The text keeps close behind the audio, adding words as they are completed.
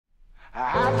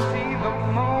I see the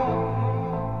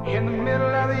moon in the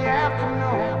middle of the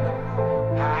afternoon.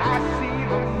 I see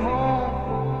the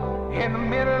moon in the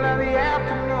middle of the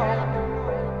afternoon.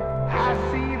 I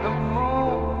see the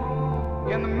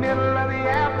moon in the middle of the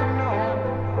afternoon.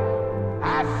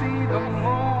 I see the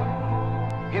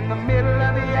moon in the middle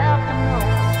of the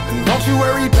afternoon. Don't you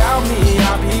worry about me,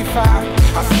 I'll be fine.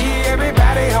 I see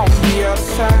everybody on the other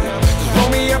side. Just roll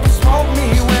me up and smoke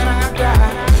me when I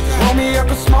die. Just roll me up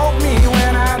and smoke me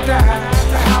when I die.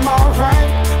 I'm alright,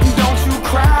 don't you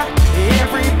cry.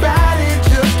 Everybody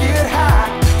just get high.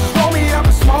 Just roll me up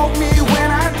and smoke me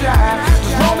when I die.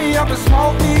 Just roll me up and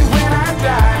smoke me when I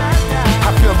die.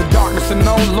 I feel the darkness and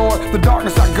oh Lord, the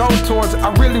darkness I go towards.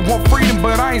 I really want freedom,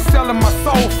 but I ain't selling my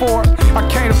soul for it. I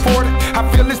can't afford it, I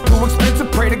feel it's too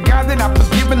expensive. Pray to God that I'm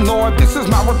forgiven, Lord. This is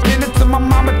my repentance, and my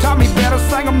mama taught me better.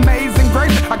 Sang Amazing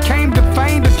Grace. I came to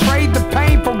fame to trade the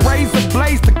pain for razor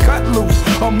blades to cut loose.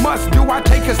 A must do, I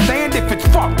take a stand. If it's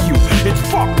fuck you, it's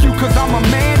fuck you. Cause I'm a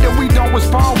man that we don't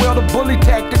respond well to bully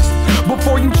tactics.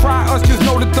 Before you try us, just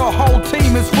know that the whole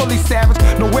team is fully savage.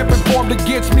 No weapon formed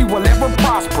against me will ever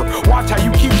prosper. Watch how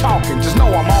you keep talking, just know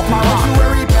I'm off my rocker. Don't you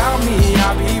worry about me,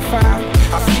 I'll be fine.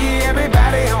 I see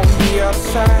everybody on the other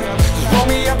side. Just roll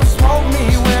me up and smoke me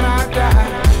when I die.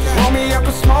 Just roll me up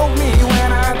and smoke me when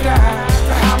I die.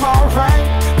 I'm alright,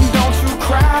 don't you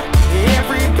cry.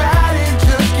 Everybody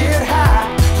just get high.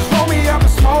 Just roll me up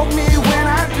and smoke me when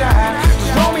I die.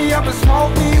 Just roll me up and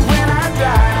smoke me when I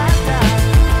die.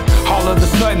 All of a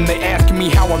sudden they asking me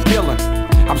how I'm feeling.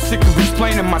 I'm sick of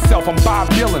explaining myself, I'm Bob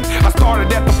Dylan. I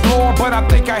started at the floor, but I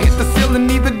think I hit the ceiling.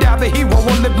 Neither die the hero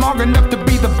or live long enough to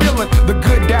be the villain. The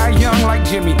good die young like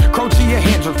Jimmy Croce or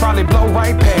Hendrix, probably blow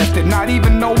right past it, not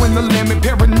even knowing the limit.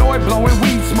 Paranoid, blowing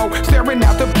weed smoke, staring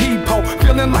out the peephole,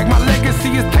 feeling like my legacy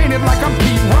is tainted like I'm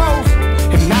Pete Rose.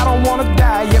 And I don't wanna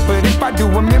die yet, but if I do,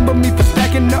 remember me for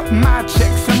stacking up my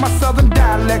checks in my southern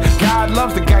dialect. God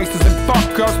loves the gangsters and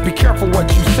fuck us. Be careful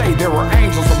what you say, there are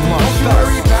angels amongst us. Don't you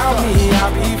worry about me,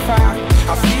 I'll be fine.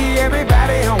 I see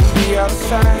everybody on the other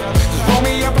side. Just roll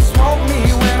me up and smoke